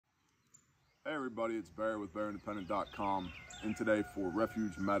Hey everybody, it's Barry with BarryIndependent.com and today for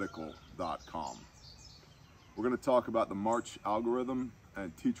RefugeMedical.com. We're going to talk about the March algorithm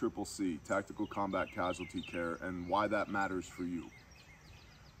and TCCC, Tactical Combat Casualty Care, and why that matters for you.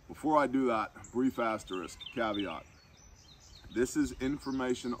 Before I do that, brief asterisk, caveat. This is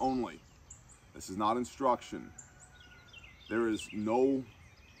information only. This is not instruction. There is no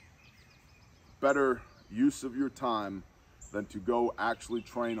better use of your time than to go actually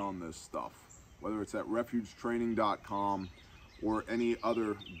train on this stuff, whether it's at refugetraining.com or any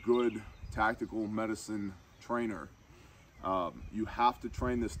other good tactical medicine trainer. You have to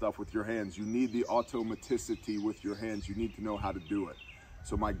train this stuff with your hands. You need the automaticity with your hands. You need to know how to do it.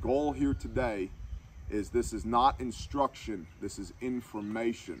 So my goal here today is this is not instruction, this is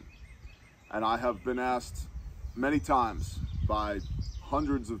information. And I have been asked many times by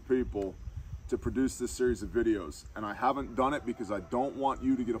hundreds of people to produce this series of videos, and I haven't done it because I don't want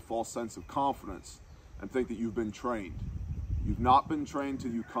you to get a false sense of confidence and think that you've been trained. You've not been trained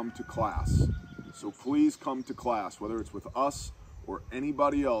till you come to class. So please come to class, whether it's with us or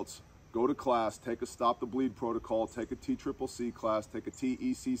anybody else. Go to class, take a Stop the Bleed protocol, take a TCCC class, take a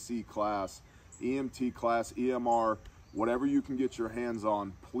TCCC class, EMT class, EMR, whatever you can get your hands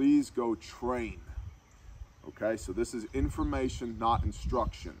on. Please go train. Okay, so this is information, not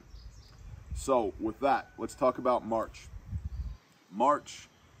instruction. So with that, let's talk about March. March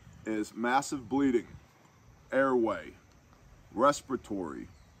is massive bleeding, airway, respiratory,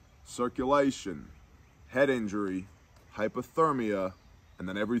 circulation, head injury, hypothermia, and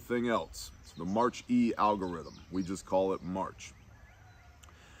then everything else. So the March E algorithm, we just call it March.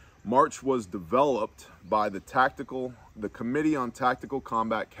 March was developed by the Committee on Tactical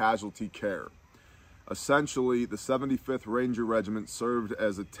Combat Casualty Care. Essentially, the 75th Ranger Regiment served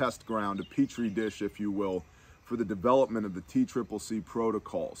as a test ground, a petri dish, if you will, for the development of the TCCC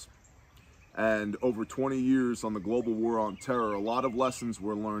protocols. And over 20 years on the global war on terror, a lot of lessons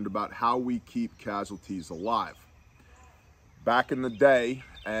were learned about how we keep casualties alive. Back in the day,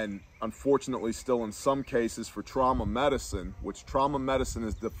 and unfortunately still in some cases for trauma medicine, which trauma medicine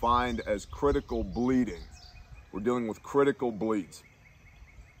is defined as critical bleeding. We're dealing with critical bleeds.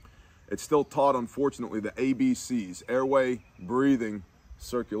 It's still taught, unfortunately, the ABCs, airway, breathing,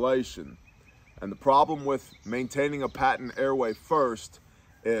 circulation. And the problem with maintaining a patent airway first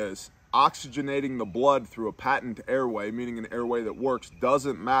is oxygenating the blood through a patent airway, meaning an airway that works,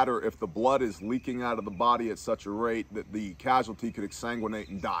 doesn't matter if the blood is leaking out of the body at such a rate that the casualty could exsanguinate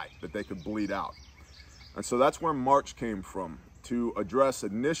and die, that they could bleed out. And so that's where March came from, to address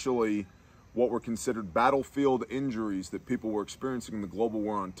initially what were considered battlefield injuries that people were experiencing in the global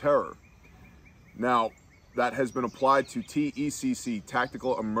war on terror. Now, that has been applied to TECC,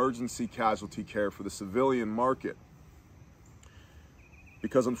 Tactical Emergency Casualty Care, for the civilian market.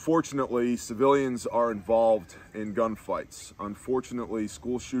 Because unfortunately, civilians are involved in gunfights. Unfortunately,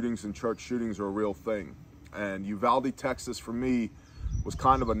 school shootings and church shootings are a real thing. And Uvalde, Texas, for me, was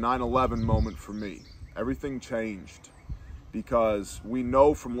kind of a 9/11 moment for me. Everything changed. Because we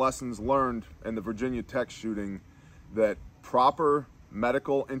know from lessons learned in the Virginia Tech shooting that proper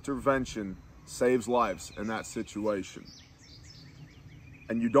medical intervention saves lives in that situation.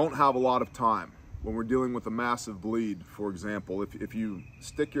 And you don't have a lot of time when we're dealing with a massive bleed. For example, if you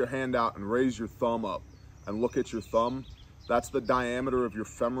stick your hand out and raise your thumb up and look at your thumb, that's the diameter of your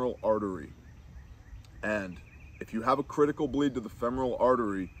femoral artery. And if you have a critical bleed to the femoral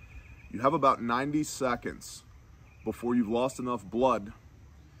artery, you have about 90 seconds before you've lost enough blood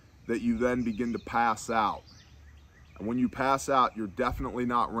that you then begin to pass out. And when you pass out, you're definitely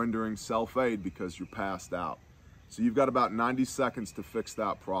not rendering self-aid because you're passed out. So you've got about 90 seconds to fix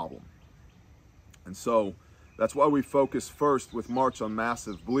that problem. And so that's why we focus first with March on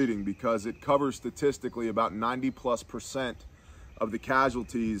massive bleeding, because it covers statistically about 90+% of the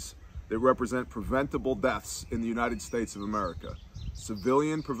casualties that represent preventable deaths in the United States of America.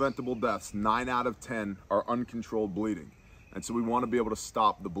 Civilian preventable deaths, 9 out of 10 are uncontrolled bleeding. And so we want to be able to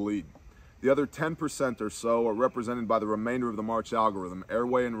stop the bleed. The other 10% or so are represented by the remainder of the March algorithm: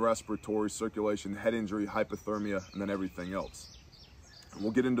 airway and respiratory, circulation, head injury, hypothermia, and then everything else. And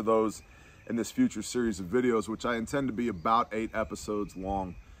we'll get into those in this future series of videos, which I intend to be about 8 episodes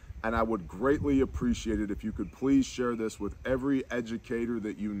long. And I would greatly appreciate it if you could please share this with every educator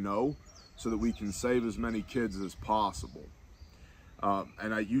that you know so that we can save as many kids as possible.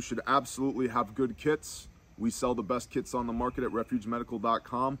 You should absolutely have good kits. We sell the best kits on the market at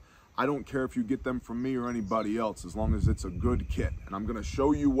RefugeMedical.com. I don't care if you get them from me or anybody else, as long as it's a good kit. And I'm going to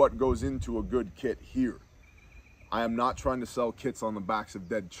show you what goes into a good kit here. I am not trying to sell kits on the backs of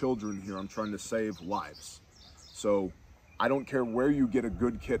dead children here. I'm trying to save lives. So I don't care where you get a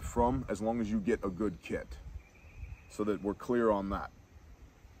good kit from, as long as you get a good kit, so that we're clear on that.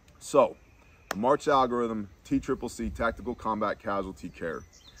 So, the March algorithm, TCCC, Tactical Combat Casualty Care.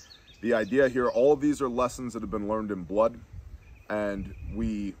 The idea here, all of these are lessons that have been learned in blood, and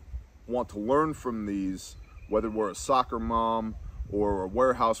we want to learn from these, whether we're a soccer mom, or a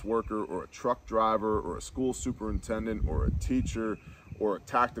warehouse worker, or a truck driver, or a school superintendent, or a teacher, or a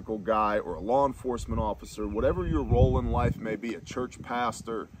tactical guy, or a law enforcement officer, whatever your role in life may be, a church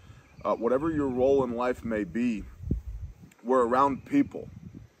pastor, whatever your role in life may be, we're around people.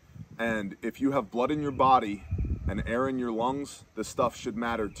 And if you have blood in your body and air in your lungs, this stuff should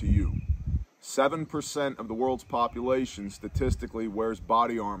matter to you. 7% of the world's population statistically wears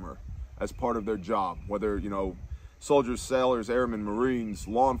body armor as part of their job, whether, you know, soldiers, sailors, airmen, Marines,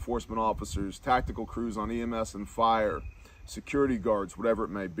 law enforcement officers, tactical crews on EMS and fire, security guards, whatever it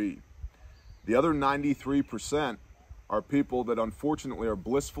may be. The other 93% are people that unfortunately are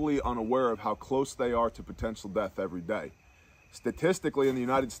blissfully unaware of how close they are to potential death every day. Statistically, in the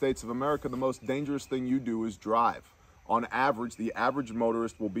United States of America, the most dangerous thing you do is drive. On average, the average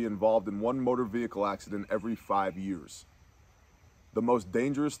motorist will be involved in one motor vehicle accident every 5 years. The most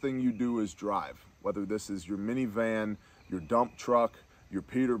dangerous thing you do is drive, whether this is your minivan, your dump truck, your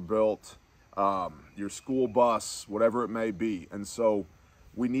Peterbilt, your school bus, whatever it may be. And so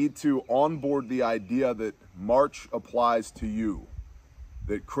we need to onboard the idea that March applies to you,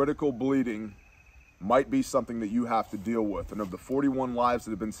 that critical bleeding might be something that you have to deal with. And of the 41 lives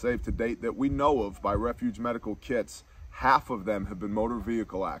that have been saved to date that we know of by Refuge Medical Kits, half of them have been motor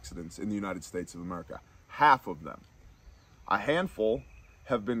vehicle accidents in the United States of America. Half of them. A handful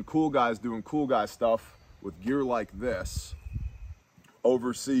have been cool guys doing cool guy stuff with gear like this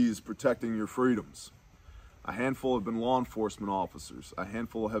overseas protecting your freedoms. A handful have been law enforcement officers. A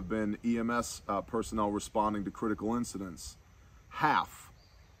handful have been EMS personnel responding to critical incidents. Half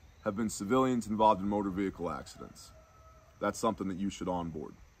have been civilians involved in motor vehicle accidents. That's something that you should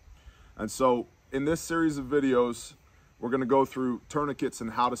onboard. And so in this series of videos, we're going to go through tourniquets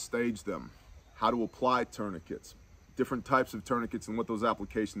and how to stage them, how to apply tourniquets, different types of tourniquets and what those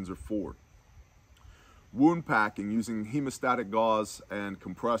applications are for. Wound packing using hemostatic gauze and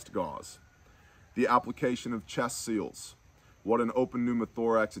compressed gauze. The application of chest seals, what an open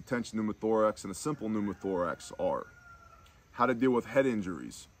pneumothorax, a tension pneumothorax, and a simple pneumothorax are. How to deal with head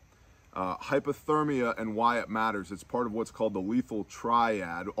injuries. Hypothermia and why it matters. It's part of what's called the lethal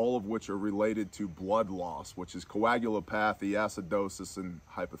triad, all of which are related to blood loss, which is coagulopathy, acidosis, and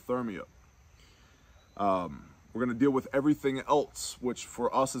hypothermia. We're going to deal with everything else, which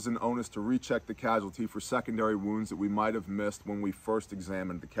for us is an onus to recheck the casualty for secondary wounds that we might have missed when we first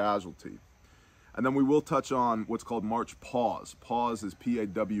examined the casualty. And then we will touch on what's called March PAWS. PAWS is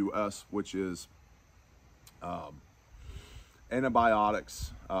P-A-W-S, which is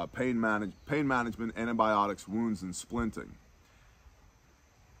antibiotics, pain management, antibiotics, wounds, and splinting.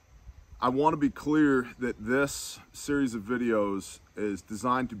 I want to be clear that this series of videos is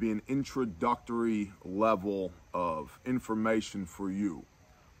designed to be an introductory level of information for you.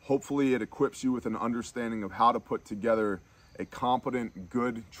 Hopefully it equips you with an understanding of how to put together a competent,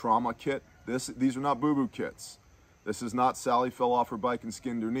 good trauma kit. These are not boo-boo kits. This is not Sally fell off her bike and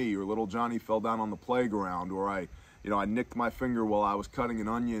skinned her knee, or little Johnny fell down on the playground, or I nicked my finger while I was cutting an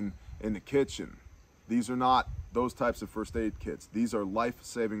onion in the kitchen. These are not those types of first aid kits. These are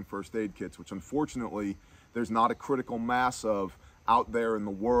life-saving first aid kits, which unfortunately there's not a critical mass of out there in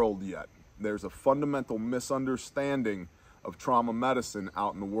the world yet. There's a fundamental misunderstanding of trauma medicine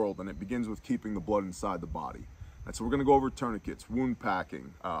out in the world, and it begins with keeping the blood inside the body. And so we're going to go over tourniquets, wound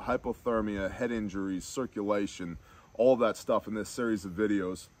packing, hypothermia, head injuries, circulation, all of that stuff in this series of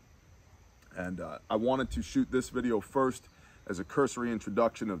videos. And I wanted to shoot this video first as a cursory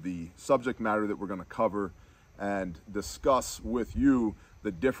introduction of the subject matter that we're going to cover and discuss with you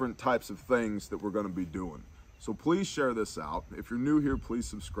the different types of things that we're going to be doing. So please share this out. If you're new here, please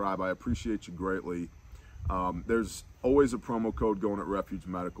subscribe. I appreciate you greatly. There's always a promo code going at Refuge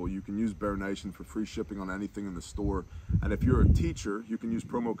Medical. You can use Bear Nation for free shipping on anything in the store. And if you're a teacher, you can use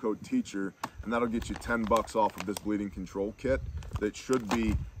promo code TEACHER, and that'll get you 10 bucks off of this bleeding control kit that should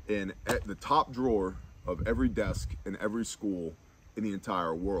be in the top drawer of every desk in every school in the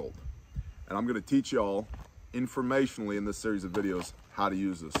entire world. And I'm going to teach y'all informationally in this series of videos how to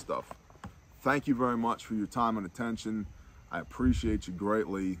use this stuff. Thank you very much for your time and attention. I appreciate you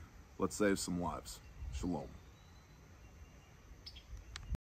greatly. Let's save some lives. Shalom.